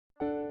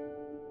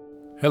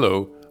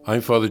Hello,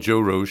 I'm Father Joe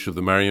Roche of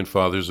the Marian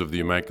Fathers of the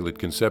Immaculate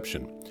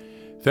Conception.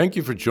 Thank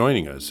you for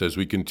joining us as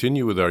we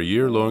continue with our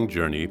year-long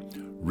journey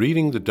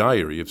reading the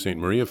diary of St.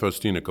 Maria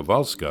Faustina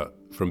Kowalska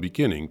from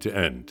beginning to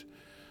end.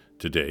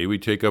 Today we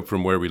take up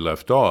from where we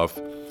left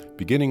off,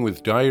 beginning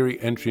with diary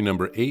entry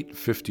number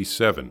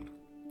 857.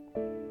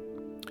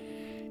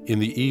 In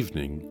the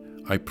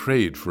evening, I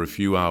prayed for a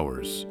few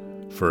hours,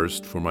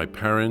 first for my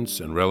parents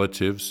and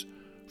relatives,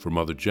 for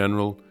Mother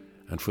General,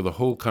 and for the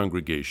whole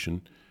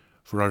congregation,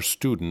 for our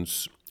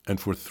students, and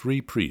for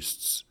 3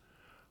 priests,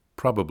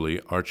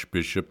 probably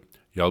Archbishop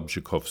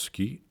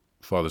Jalbrzykowski,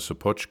 Father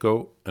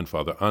Sopoćko, and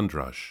Father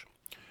Andrasz,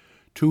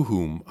 to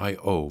whom I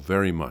owe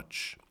very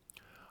much.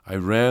 I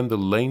ran the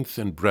length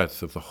and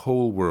breadth of the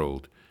whole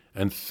world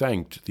and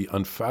thanked the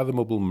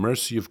unfathomable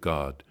mercy of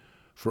God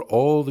for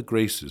all the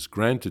graces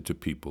granted to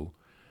people,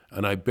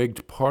 and I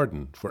begged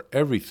pardon for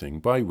everything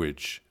by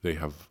which they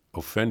have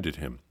offended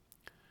him.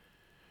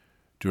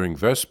 During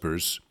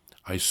Vespers,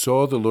 I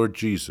saw the Lord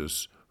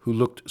Jesus, who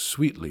looked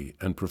sweetly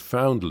and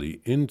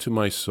profoundly into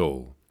my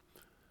soul.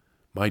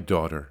 My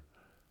daughter,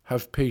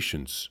 have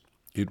patience,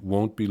 it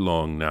won't be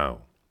long now.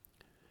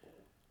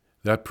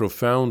 That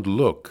profound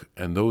look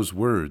and those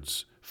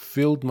words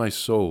filled my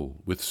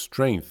soul with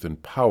strength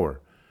and power,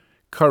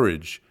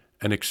 courage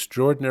and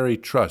extraordinary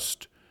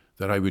trust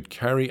that I would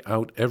carry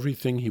out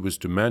everything he was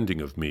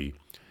demanding of me,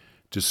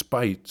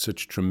 despite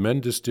such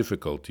tremendous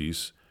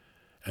difficulties,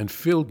 and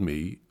filled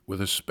me with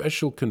a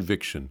special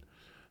conviction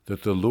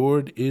that the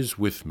Lord is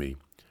with me,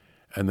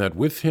 and that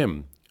with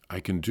him I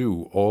can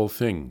do all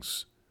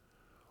things.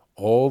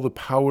 All the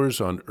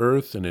powers on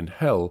earth and in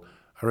hell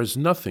are as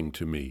nothing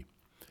to me.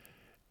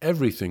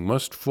 Everything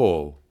must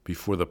fall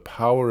before the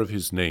power of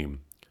his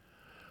name.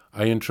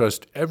 I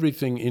entrust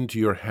everything into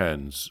your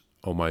hands,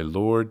 O my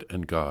Lord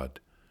and God,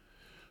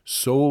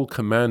 sole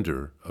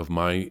commander of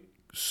my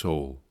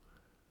soul.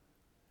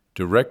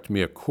 Direct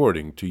me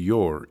according to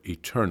your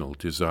eternal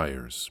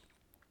desires.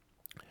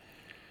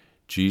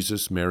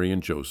 Jesus, Mary,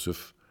 and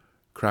Joseph,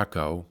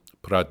 Krakow,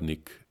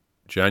 Pradnik,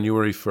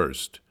 January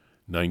 1st,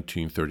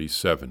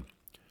 1937.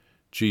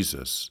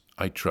 Jesus,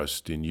 I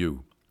trust in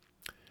you.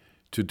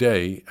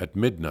 Today, at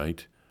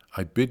midnight,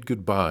 I bid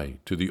goodbye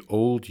to the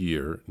old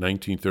year,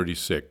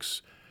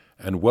 1936,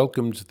 and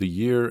welcomed the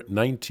year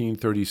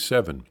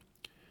 1937.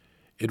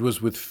 It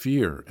was with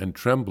fear and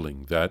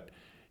trembling that,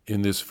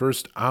 in this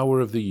first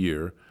hour of the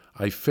year,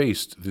 I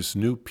faced this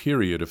new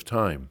period of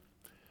time.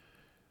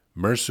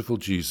 Merciful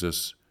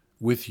Jesus,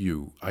 with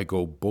you I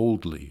go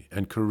boldly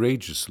and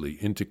courageously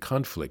into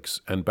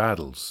conflicts and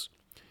battles.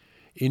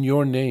 In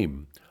your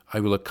name I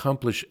will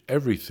accomplish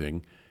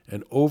everything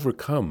and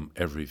overcome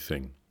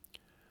everything.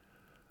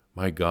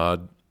 My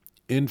God,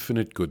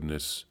 infinite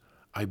goodness,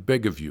 I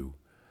beg of you,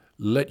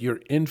 let your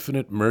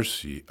infinite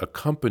mercy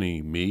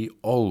accompany me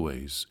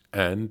always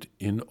and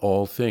in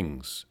all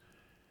things.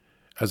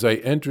 As I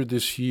enter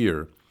this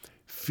year,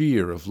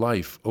 fear of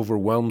life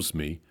overwhelms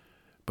me,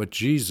 but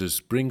Jesus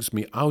brings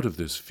me out of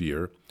this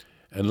fear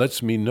and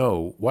lets me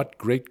know what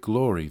great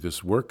glory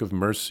this work of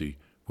mercy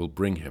will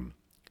bring him.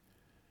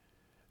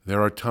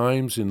 There are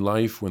times in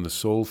life when the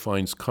soul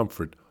finds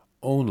comfort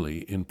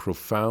only in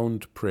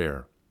profound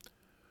prayer.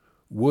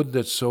 Would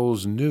that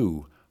souls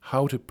knew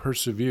how to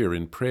persevere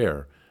in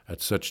prayer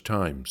at such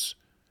times.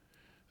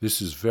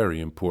 This is very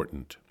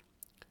important.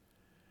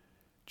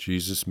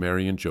 Jesus,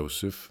 Mary, and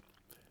Joseph,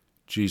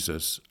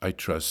 Jesus, I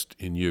trust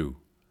in you.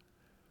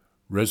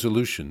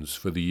 Resolutions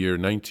for the year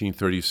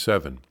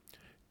 1937.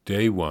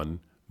 Day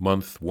 1,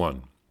 Month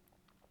 1.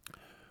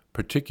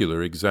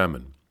 Particular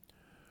examine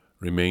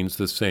remains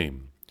the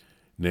same,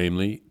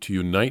 namely, to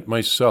unite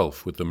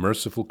myself with the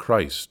merciful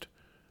Christ,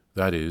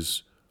 that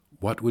is,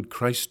 what would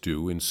Christ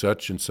do in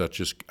such and such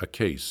a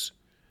case,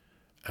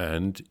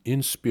 and,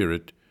 in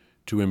spirit,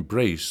 to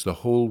embrace the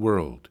whole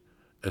world,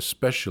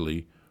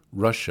 especially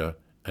Russia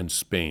and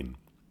Spain.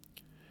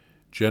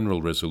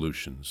 General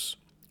resolutions.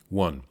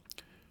 1.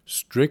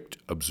 Strict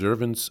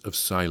observance of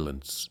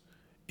silence.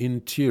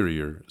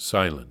 Interior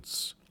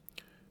silence.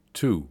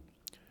 2.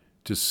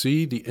 To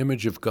see the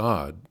image of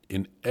God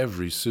in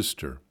every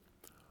sister.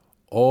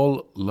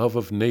 All love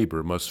of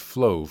neighbor must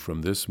flow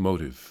from this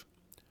motive.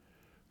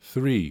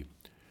 3.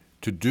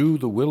 To do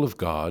the will of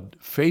God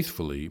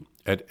faithfully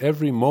at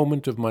every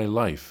moment of my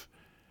life,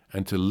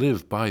 and to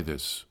live by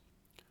this.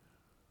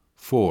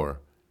 4.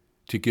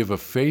 To give a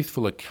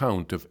faithful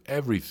account of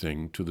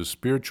everything to the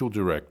spiritual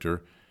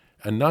director,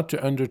 and not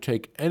to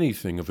undertake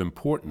anything of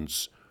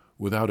importance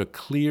without a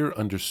clear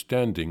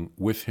understanding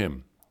with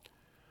him.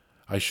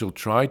 I shall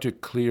try to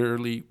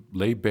clearly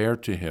lay bare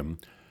to him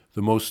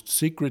the most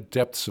secret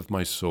depths of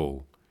my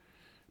soul,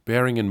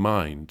 bearing in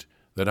mind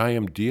that I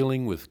am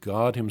dealing with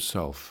God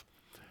himself,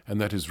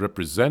 and that his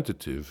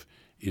representative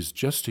is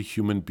just a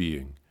human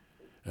being,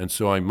 and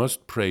so I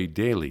must pray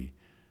daily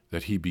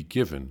that he be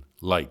given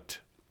light.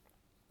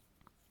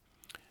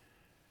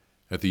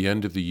 At the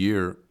end of the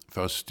year,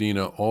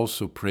 Faustina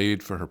also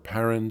prayed for her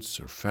parents,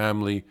 her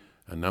family,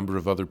 a number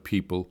of other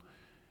people,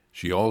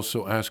 She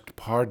also asked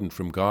pardon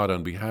from God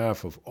on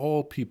behalf of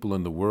all people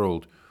in the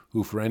world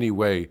who for any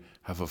way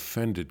have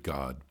offended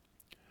God.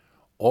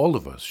 All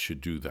of us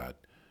should do that,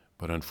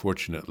 but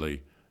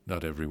unfortunately,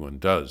 not everyone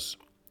does.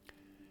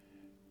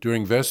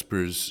 During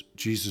Vespers,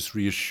 Jesus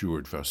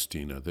reassured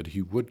Faustina that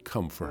he would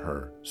come for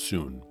her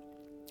soon.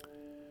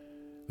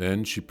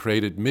 Then she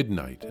prayed at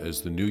midnight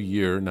as the new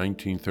year,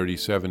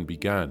 1937,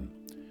 began.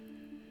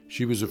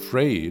 She was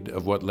afraid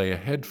of what lay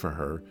ahead for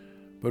her,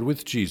 but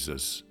with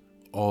Jesus,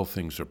 all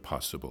things are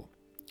possible.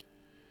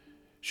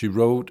 She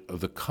wrote of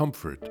the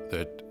comfort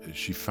that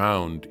she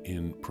found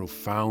in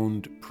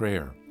profound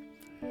prayer,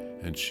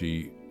 and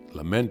she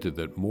lamented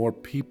that more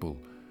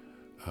people,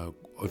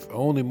 if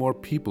only more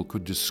people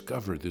could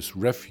discover this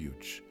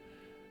refuge,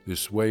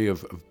 this way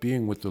of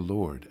being with the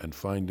Lord and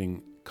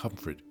finding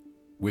comfort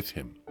with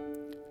Him.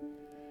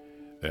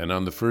 Then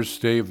on the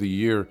first day of the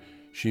year,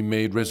 she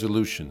made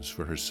resolutions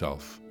for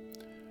herself.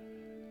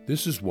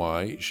 This is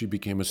why she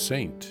became a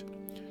saint.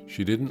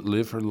 She didn't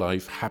live her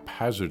life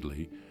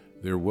haphazardly.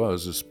 There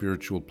was a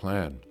spiritual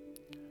plan.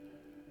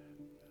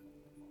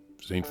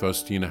 St.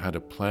 Faustina had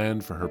a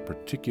plan for her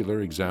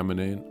particular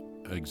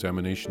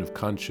examination of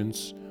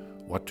conscience,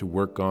 what to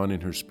work on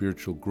in her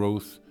spiritual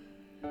growth.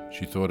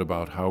 She thought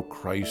about how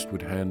Christ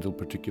would handle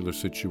particular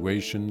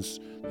situations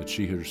that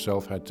she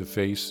herself had to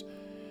face,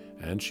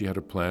 and she had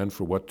a plan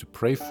for what to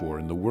pray for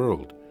in the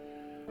world.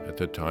 At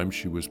that time,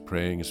 she was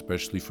praying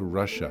especially for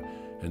Russia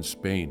and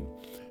Spain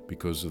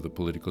because of the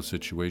political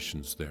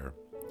situations there.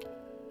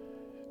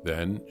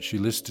 Then she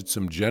listed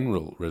some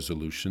general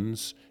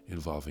resolutions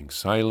involving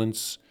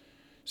silence,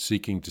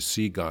 seeking to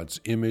see God's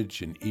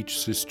image in each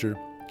sister,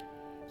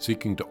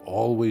 seeking to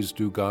always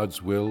do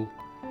God's will,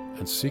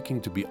 and seeking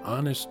to be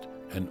honest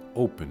and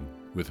open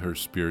with her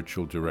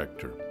spiritual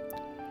director.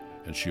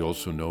 And she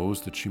also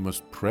knows that she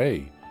must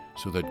pray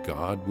so that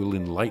God will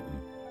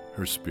enlighten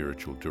her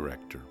spiritual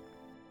director.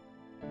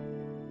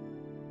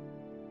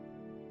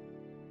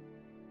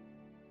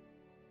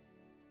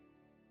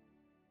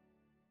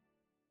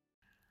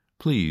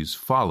 Please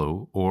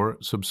follow or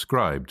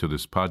subscribe to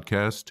this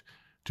podcast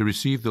to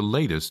receive the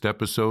latest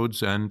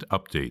episodes and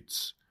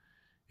updates.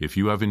 If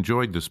you have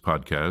enjoyed this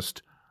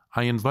podcast,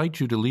 I invite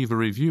you to leave a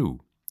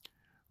review.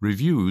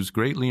 Reviews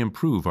greatly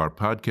improve our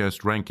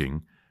podcast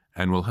ranking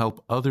and will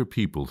help other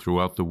people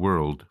throughout the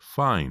world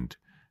find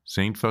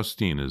St.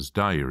 Faustina's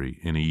Diary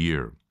in a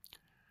Year.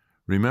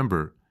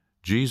 Remember,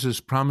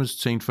 Jesus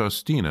promised St.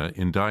 Faustina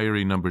in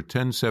Diary number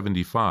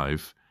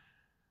 1075,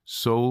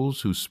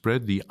 souls who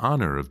spread the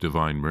honor of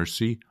divine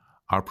mercy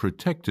are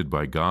protected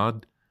by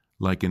God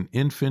like an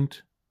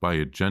infant by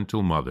a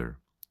gentle mother.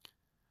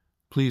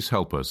 Please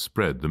help us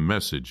spread the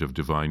message of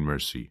divine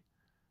mercy.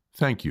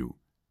 Thank you,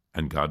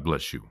 and God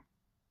bless you.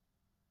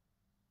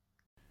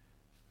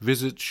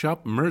 Visit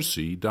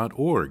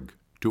shopmercy.org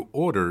to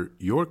order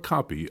your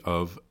copy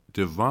of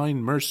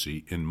Divine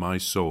Mercy in My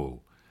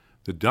Soul,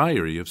 the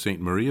Diary of St.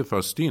 Maria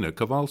Faustina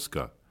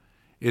Kowalska.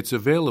 It's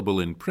available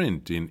in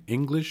print in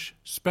English,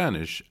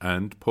 Spanish,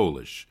 and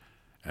Polish,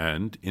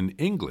 and in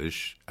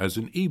English as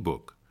an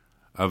e-book,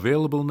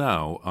 available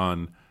now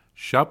on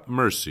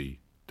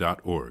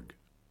shopmercy.org.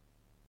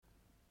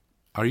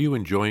 Are you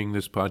enjoying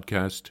this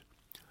podcast?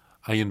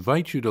 I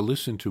invite you to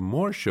listen to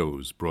more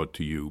shows brought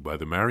to you by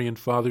the Marian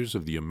Fathers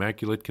of the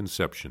Immaculate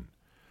Conception.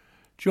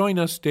 Join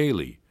us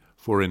daily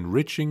for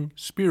enriching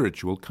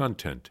spiritual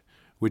content,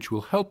 which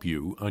will help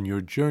you on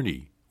your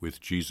journey with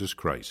Jesus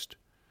Christ.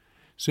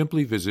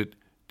 Simply visit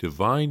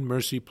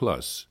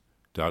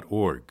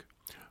DivineMercyPlus.org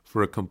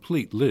for a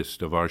complete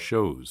list of our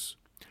shows.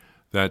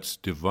 That's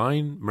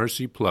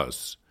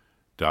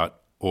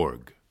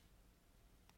DivineMercyPlus.org.